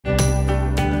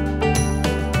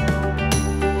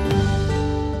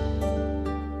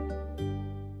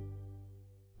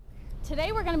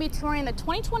we're going to be touring the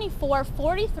 2024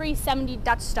 4370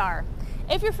 Dutch Star.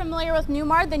 If you're familiar with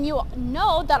Newmar, then you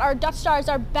know that our Dutch Star is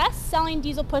our best-selling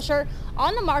diesel pusher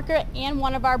on the market and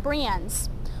one of our brands.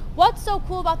 What's so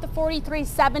cool about the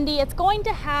 4370? It's going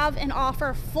to have and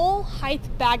offer full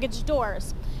height baggage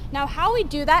doors. Now, how we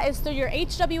do that is through your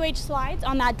HWH slides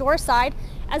on that door side,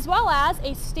 as well as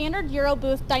a standard Euro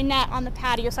booth dinette on the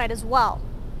patio side as well.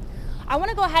 I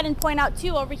want to go ahead and point out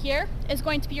too, over here is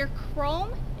going to be your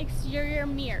chrome exterior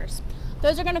mirrors.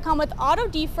 Those are going to come with auto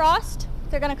defrost.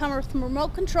 They're going to come with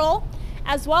remote control,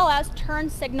 as well as turn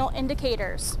signal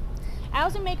indicators.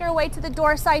 As we make our way to the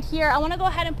door side here, I want to go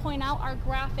ahead and point out our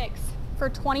graphics for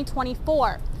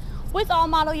 2024. With all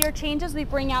model year changes, we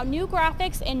bring out new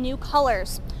graphics and new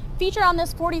colors. Featured on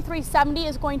this 4370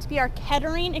 is going to be our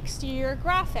Kettering exterior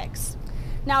graphics.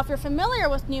 Now, if you're familiar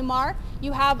with Newmar,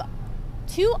 you have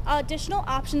two additional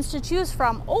options to choose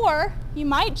from, or you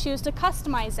might choose to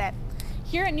customize it.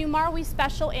 Here at Newmar, we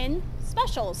special in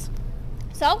specials.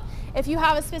 So if you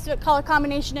have a specific color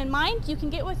combination in mind, you can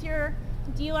get with your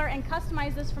dealer and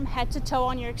customize this from head to toe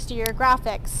on your exterior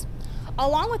graphics.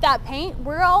 Along with that paint,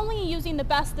 we're only using the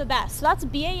best of the best. So that's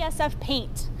BASF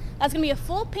paint. That's going to be a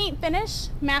full paint finish,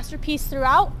 masterpiece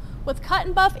throughout, with cut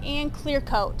and buff and clear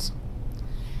coat.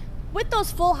 With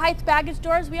those full height baggage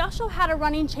doors, we also had a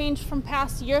running change from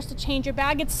past years to change your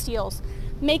baggage seals,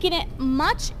 making it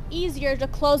much easier to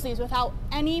close these without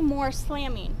any more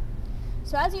slamming.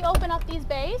 So as you open up these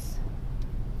bays,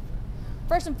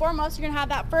 first and foremost, you're going to have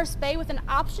that first bay with an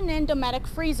option-in Dometic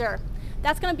freezer.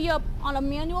 That's going to be up on a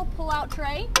manual pull-out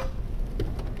tray.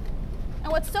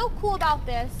 And what's so cool about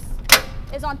this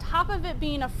is, on top of it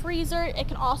being a freezer, it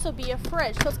can also be a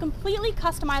fridge. So it's completely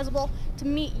customizable to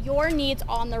meet your needs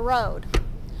on the road.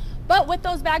 But with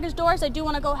those baggage doors, I do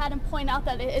want to go ahead and point out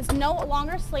that it is no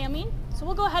longer slamming. So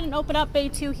we'll go ahead and open up bay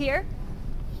 2 here.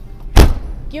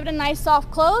 Give it a nice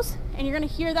soft close, and you're going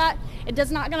to hear that it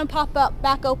does not going to pop up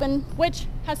back open, which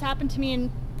has happened to me in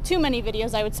too many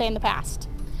videos, I would say, in the past.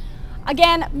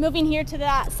 Again, moving here to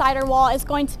that cider wall is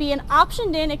going to be an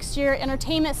optioned-in exterior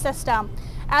entertainment system.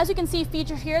 As you can see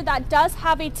featured here, that does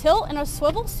have a tilt and a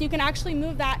swivel, so you can actually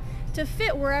move that to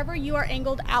fit wherever you are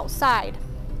angled outside.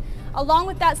 Along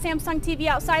with that Samsung TV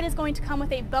outside is going to come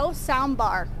with a Bose sound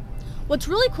bar. What's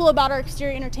really cool about our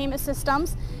exterior entertainment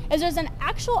systems is there's an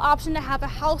actual option to have a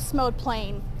house mode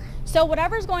playing. So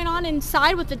whatever's going on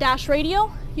inside with the dash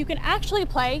radio, you can actually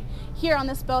play here on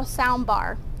this Bose sound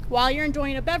bar while you're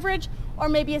enjoying a beverage or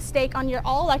maybe a steak on your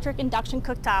all-electric induction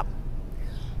cooktop.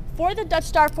 For the Dutch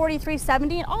Star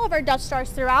 4370 and all of our Dutch Stars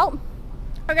throughout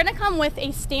are going to come with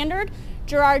a standard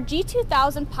Girard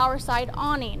G2000 power side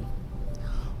awning.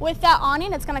 With that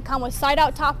awning, it's going to come with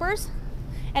side-out toppers,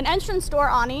 an entrance door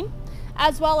awning,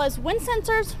 as well as wind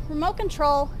sensors, remote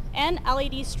control, and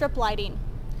LED strip lighting.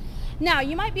 Now,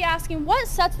 you might be asking, what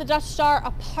sets the Dutch Star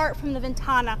apart from the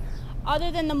Ventana?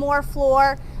 Other than the more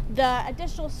floor, the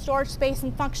additional storage space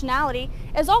and functionality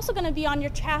is also going to be on your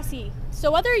chassis.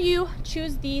 So whether you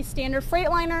choose the standard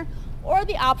Freightliner or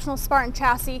the optional Spartan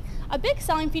chassis, a big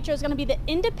selling feature is going to be the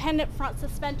independent front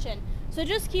suspension. So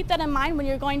just keep that in mind when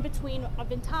you're going between a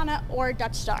Ventana or a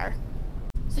Dutch Star.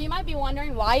 So you might be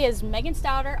wondering, why is Megan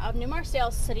Stouder of Newmar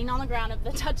Sales sitting on the ground of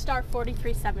the Dutch Star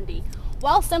 4370?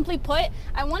 Well, simply put,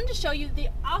 I wanted to show you the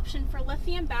option for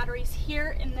lithium batteries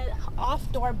here in the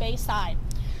off-door bay side.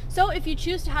 So if you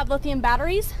choose to have lithium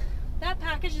batteries, that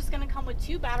package is going to come with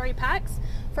 2 battery packs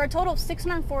for a total of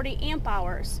 640 amp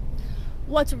hours.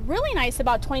 What's really nice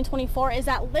about 2024 is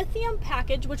that lithium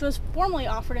package, which was formerly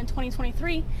offered in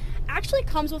 2023, actually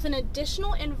comes with an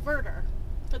additional inverter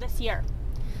for this year.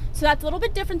 So that's a little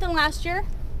bit different than last year,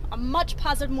 a much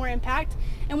positive more impact.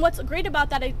 And what's great about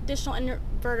that additional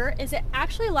inverter is it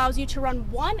actually allows you to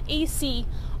run one AC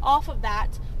off of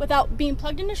that without being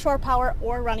plugged into shore power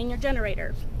or running your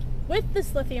generator. With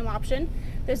this lithium option,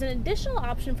 there's an additional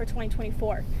option for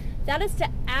 2024. That is to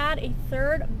add a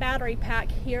 3rd battery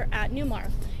pack here at Newmar.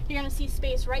 You're going to see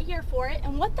space right here for it,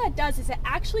 and what that does is it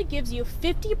actually gives you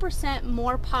 50%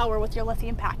 more power with your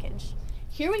lithium package.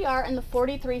 Here we are in the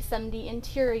 4370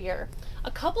 interior.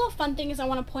 A couple of fun things I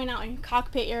want to point out in your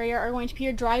cockpit area are going to be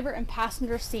your driver and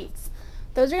passenger seats.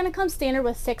 Those are going to come standard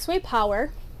with 6-way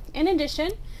power. In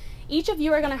addition, each of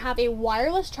you are going to have a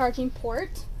wireless charging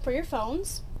port for your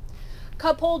phones,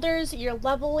 cup holders, your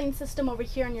leveling system over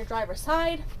here on your driver's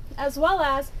side, as well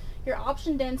as your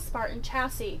optioned-in Spartan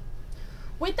chassis.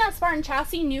 With that Spartan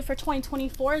chassis, new for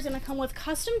 2024, is going to come with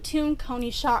custom-tuned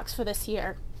Koni shocks for this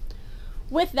year.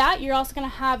 With that, you're also going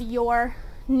to have your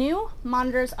new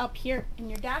monitors up here in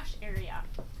your dash area.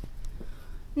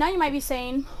 Now you might be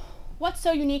saying, what's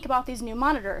so unique about these new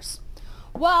monitors?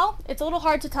 Well, it's a little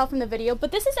hard to tell from the video,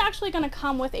 but this is actually going to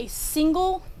come with a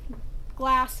single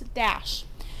glass dash.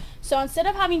 So instead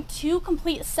of having two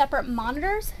complete separate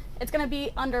monitors, it's going to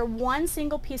be under one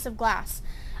single piece of glass,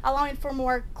 allowing for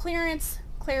more clearance,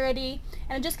 clarity,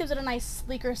 and it just gives it a nice,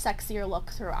 sleeker, sexier look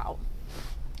throughout.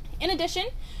 In addition,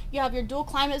 you have your dual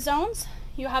climate zones.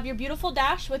 You have your beautiful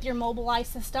dash with your Mobileye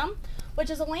system, which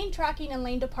is a lane tracking and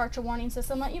lane departure warning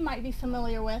system that you might be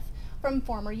familiar with from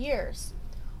former years.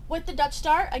 With the Dutch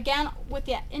Star, again, with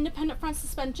the independent front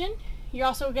suspension, you're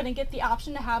also going to get the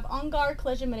option to have on-guard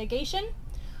collision mitigation,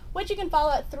 which you can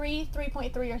follow at 3,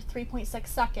 3.3, or 3.6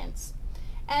 seconds.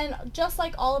 And just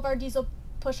like all of our diesel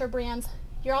pusher brands,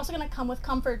 you're also going to come with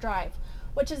Comfort Drive,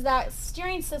 which is that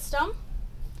steering system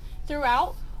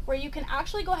throughout where you can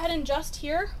actually go ahead and adjust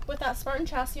here with that Spartan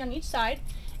chassis on each side.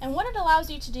 And what it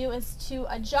allows you to do is to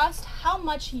adjust how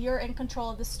much you're in control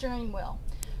of the steering wheel.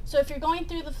 So if you're going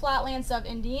through the flatlands of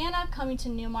Indiana, coming to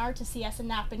Newmar to see us in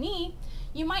Napanee,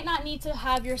 you might not need to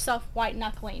have yourself white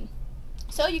knuckling.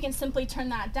 So you can simply turn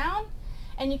that down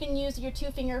and you can use your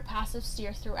 2-finger passive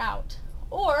steer throughout.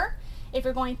 Or if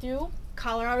you're going through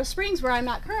Colorado Springs, where I'm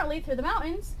at currently, through the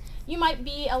mountains, you might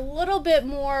be a little bit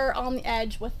more on the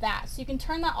edge with that. So you can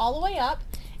turn that all the way up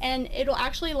and it'll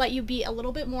actually let you be a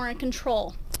little bit more in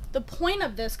control. The point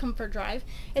of this Comfort Drive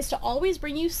is to always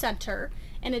bring you center.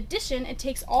 In addition, it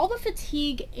takes all the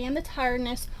fatigue and the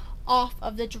tiredness off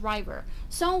of the driver.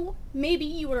 So maybe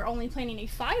you were only planning a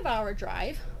 5-hour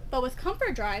drive, but with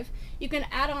Comfort Drive, you can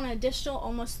add on an additional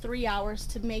almost 3 hours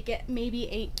to make it maybe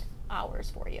 8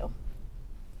 hours for you.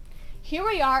 Here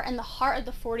we are in the heart of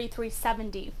the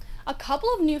 4370. A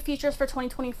couple of new features for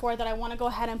 2024 that I want to go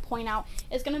ahead and point out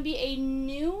is going to be a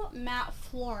new matte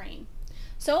flooring.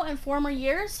 So in former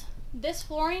years, this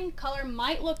flooring color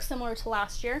might look similar to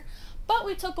last year, but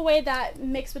we took away that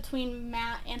mix between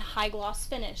matte and high gloss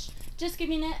finish, just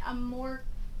giving it a more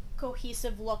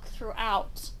cohesive look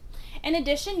throughout. In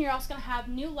addition, you're also going to have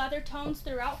new leather tones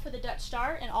throughout for the Dutch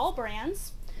Star in all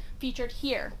brands featured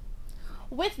here.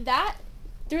 With that,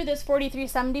 through this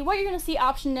 4370, what you're going to see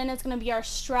optioned in is going to be our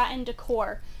Stratton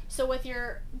decor. So with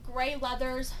your gray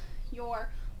leathers, your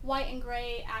white and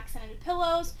gray accented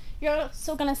pillows, you're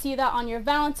also going to see that on your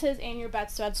valances and your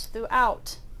bedspreads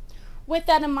throughout. With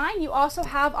that in mind, you also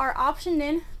have our optioned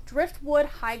in driftwood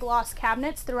high gloss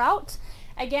cabinets throughout.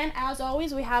 Again, as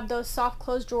always, we have those soft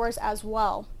closed drawers as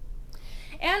well.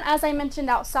 And as I mentioned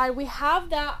outside, we have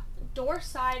that door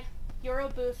side Euro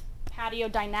booth patio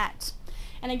dinette.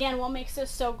 And again, what makes this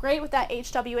so great with that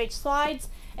HWH slides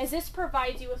is this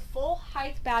provides you with full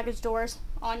height baggage doors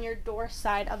on your door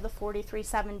side of the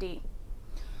 4370.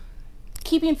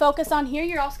 Keeping focus on here,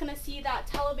 you're also going to see that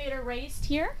televator raised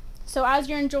here. So as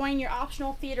you're enjoying your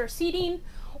optional theater seating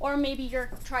or maybe your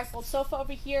trifold sofa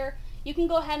over here, you can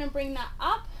go ahead and bring that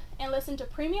up and listen to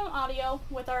premium audio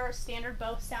with our standard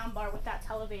Bose soundbar with that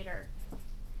televator.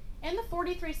 In the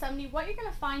 4370, what you're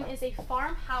going to find is a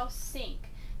farmhouse sink.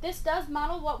 This does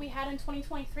model what we had in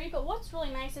 2023, but what's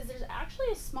really nice is there's actually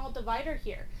a small divider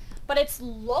here, but it's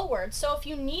lowered. So if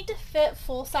you need to fit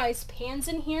full-size pans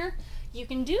in here, you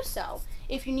can do so.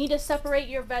 If you need to separate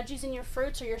your veggies and your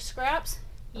fruits or your scraps,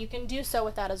 you can do so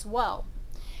with that as well.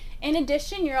 In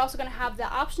addition, you're also going to have the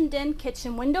optioned in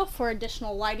kitchen window for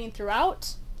additional lighting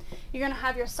throughout. You're going to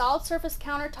have your solid surface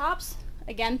countertops,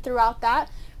 again throughout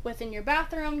that, within your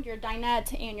bathroom, your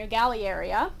dinette, and your galley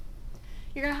area.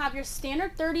 You're going to have your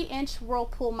standard 30-inch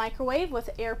Whirlpool microwave with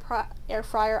air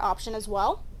fryer option as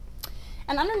well.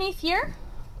 And underneath here,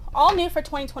 all new for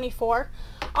 2024,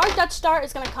 our Dutch Star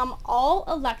is going to come all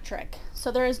electric.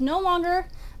 So there is no longer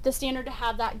the standard to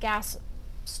have that gas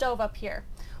stove up here.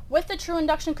 With the true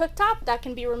induction cooktop, that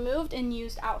can be removed and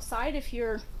used outside if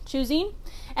you're choosing.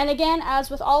 And again, as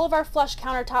with all of our flush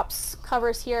countertops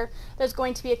covers here, there's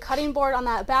going to be a cutting board on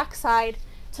that back side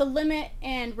to limit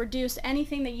and reduce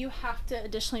anything that you have to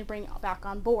additionally bring back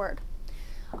on board.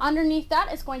 Underneath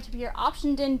that is going to be your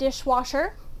optioned in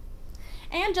dishwasher.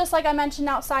 And just like I mentioned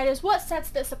outside is what sets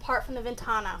this apart from the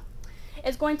Ventana.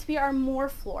 Is going to be our Moor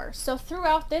floor. So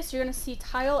throughout this, you're going to see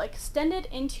tile extended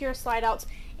into your slide outs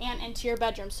and into your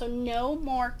bedroom. So no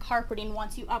more carpeting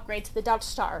once you upgrade to the Dutch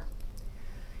Star.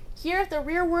 Here at the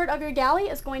rearward of your galley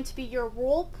is going to be your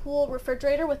Whirlpool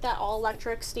refrigerator with that all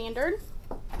electric standard.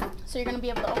 So you're going to be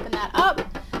able to open that up,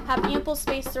 have ample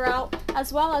space throughout,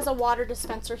 as well as a water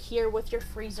dispenser here with your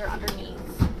freezer underneath.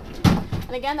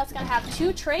 And again, that's going to have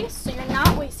 2 trays, so you're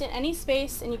not wasting any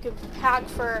space, and you can pack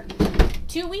for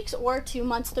 2 weeks or 2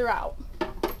 months throughout.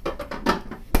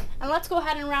 And let's go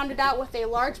ahead and round it out with a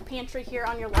large pantry here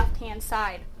on your left-hand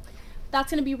side. That's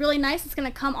going to be really nice. It's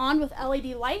going to come on with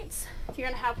LED lights. You're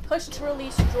going to have push to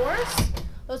release drawers.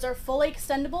 Those are fully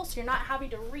extendable, so you're not having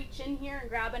to reach in here and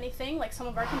grab anything like some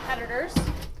of our competitors.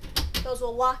 Those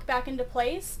will lock back into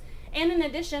place. And in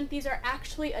addition, these are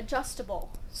actually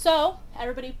adjustable. So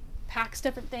everybody packs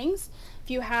different things. If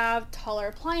you have taller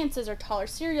appliances or taller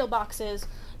cereal boxes,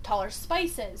 taller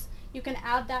spices, you can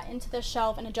add that into the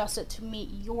shelf and adjust it to meet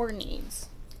your needs.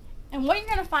 And what you're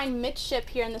going to find midship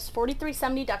here in this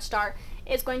 4370 Dutch Star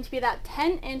is going to be that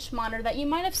 10-inch monitor that you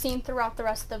might have seen throughout the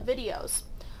rest of the videos.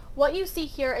 What you see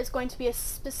here is going to be a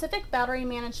specific battery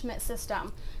management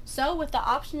system. So with the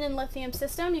option in lithium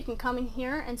system, you can come in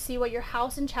here and see what your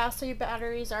house and chassis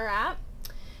batteries are at.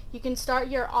 You can start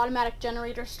your automatic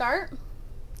generator start.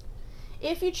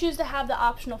 If you choose to have the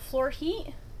optional floor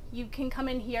heat, you can come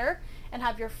in here and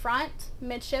have your front,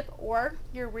 midship, or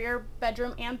your rear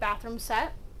bedroom and bathroom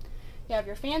set. You have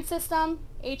your fan system,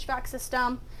 HVAC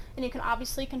system, and you can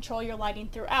obviously control your lighting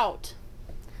throughout.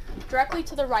 Directly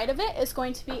to the right of it is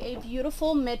going to be a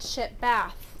beautiful midship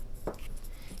bath.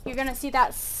 You're going to see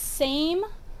that same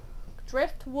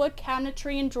driftwood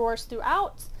cabinetry and drawers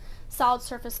throughout, solid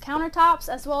surface countertops,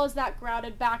 as well as that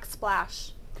grouted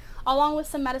backsplash, along with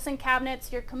some medicine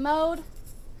cabinets, your commode,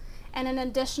 and an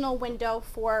additional window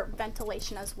for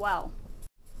ventilation as well.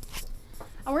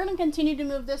 And we're going to continue to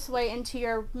move this way into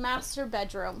your master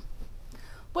bedroom.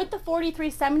 With the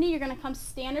 4370, you're going to come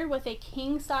standard with a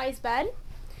king size bed.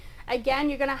 Again,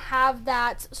 you're going to have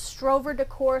that Stouder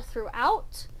decor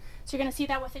throughout. So you're going to see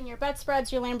that within your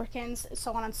bedspreads, your lambrequins,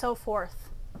 so on and so forth.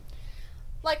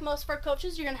 Like most of our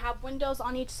coaches, you're going to have windows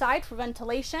on each side for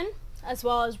ventilation, as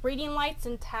well as reading lights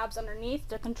and tabs underneath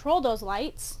to control those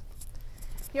lights.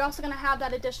 You're also going to have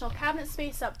that additional cabinet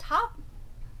space up top.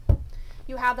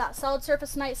 You have that solid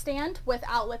surface nightstand with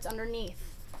outlets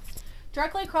underneath.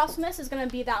 Directly across from this is going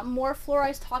to be that more floor I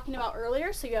was talking about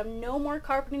earlier, so you have no more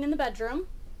carpeting in the bedroom.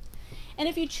 And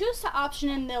if you choose to option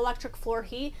in the electric floor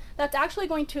heat, that's actually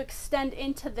going to extend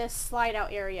into this slide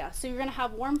out area. So you're going to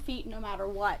have warm feet no matter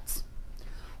what.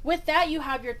 With that, you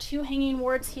have your 2 hanging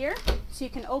wards here, so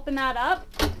you can open that up.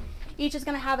 Each is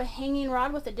going to have a hanging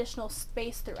rod with additional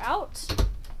space throughout,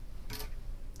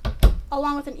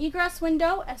 along with an egress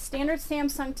window, a standard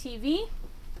Samsung TV,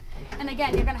 and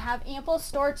again, you're going to have ample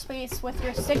storage space with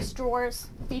your 6 drawers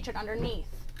featured underneath.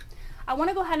 I want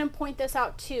to go ahead and point this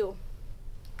out too.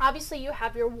 Obviously, you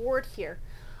have your ward here.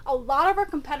 A lot of our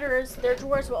competitors, their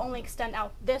drawers will only extend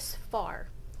out this far.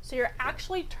 So you're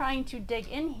actually trying to dig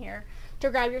in here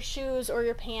to grab your shoes or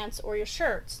your pants or your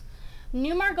shirts.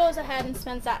 Newmar goes ahead and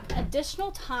spends that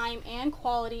additional time and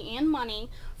quality and money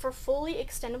for fully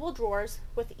extendable drawers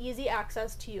with easy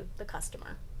access to you, the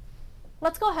customer.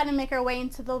 Let's go ahead and make our way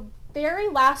into the very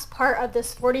last part of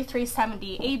this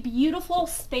 4370, a beautiful,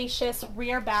 spacious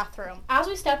rear bathroom. As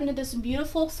we step into this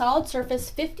beautiful solid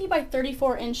surface 50 by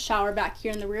 34 inch shower back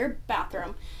here in the rear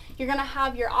bathroom, you're going to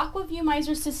have your AquaView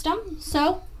miser system.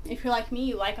 So if you're like me,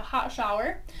 you like a hot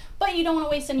shower, but you don't want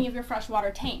to waste any of your fresh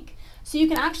water tank. So you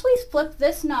can actually flip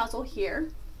this nozzle here.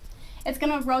 It's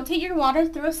going to rotate your water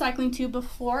through a cycling tube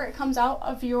before it comes out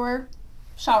of your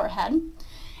shower head.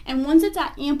 And once it's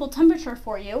at ample temperature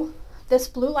for you, this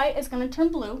blue light is going to turn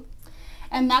blue,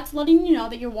 and that's letting you know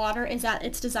that your water is at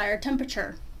its desired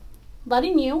temperature.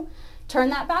 Letting you turn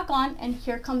that back on, and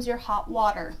here comes your hot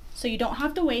water. So you don't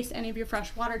have to waste any of your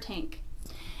fresh water tank.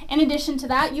 In addition to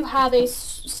that, you have a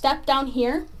step down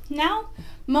here. Now,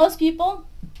 most people,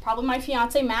 probably my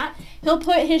fiance Matt, he'll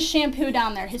put his shampoo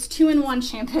down there, his 2-in-1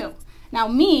 shampoo. Now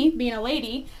me, being a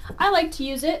lady, I like to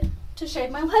use it to shave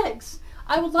my legs.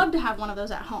 I would love to have one of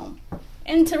those at home.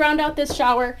 And to round out this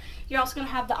shower, you're also going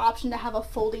to have the option to have a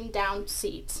folding down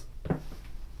seat.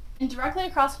 And directly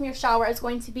across from your shower is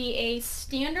going to be a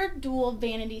standard dual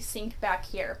vanity sink back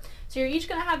here. So you're each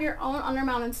going to have your own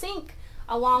undermounted sink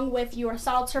along with your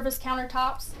solid surface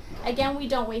countertops. Again, we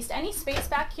don't waste any space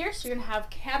back here, so you're going to have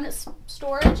cabinet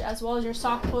storage as well as your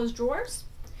soft closed drawers.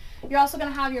 You're also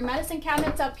going to have your medicine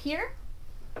cabinets up here.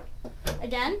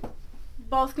 Again,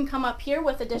 both can come up here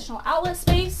with additional outlet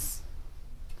space.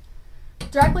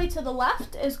 Directly to the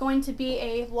left is going to be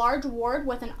a large ward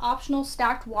with an optional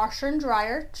stacked washer and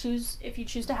dryer, if you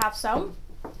choose to have so.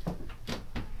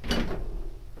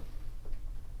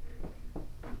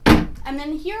 And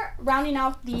then here, rounding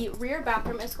out the rear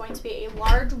bathroom, is going to be a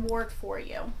large ward for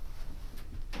you.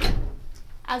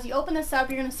 As you open this up,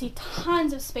 you're going to see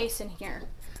tons of space in here.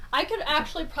 I could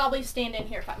actually probably stand in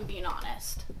here if I'm being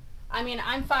honest. I mean,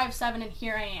 I'm 5'7" and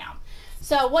here I am.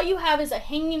 So what you have is a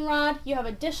hanging rod. You have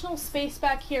additional space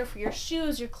back here for your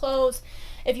shoes, your clothes.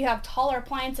 If you have taller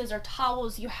appliances or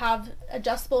towels, you have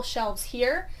adjustable shelves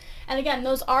here. And again,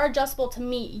 those are adjustable to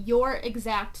meet your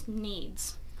exact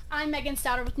needs. I'm Megan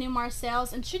Stouder with Newmar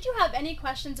Sales, and should you have any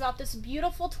questions about this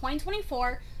beautiful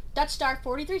 2024 Dutch Star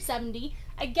 4370,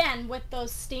 again with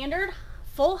those standard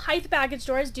full height baggage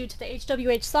doors due to the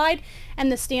HWH slide and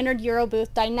the standard Euro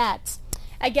booth dinette.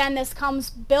 Again, this comes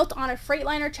built on a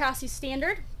Freightliner chassis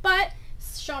standard, but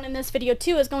shown in this video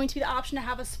too is going to be the option to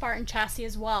have a Spartan chassis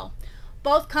as well.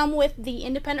 Both come with the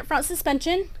independent front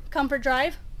suspension, comfort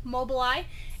drive, Mobileye,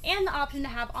 and the option to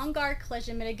have on-guard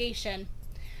collision mitigation.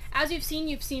 As you've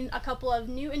seen a couple of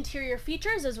new interior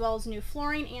features as well as new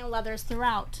flooring and leathers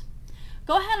throughout.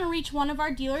 Go ahead and reach one of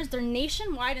our dealers. They're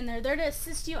nationwide and they're there to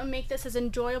assist you and make this as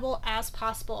enjoyable as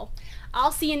possible.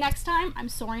 I'll see you next time. I'm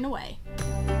soaring away.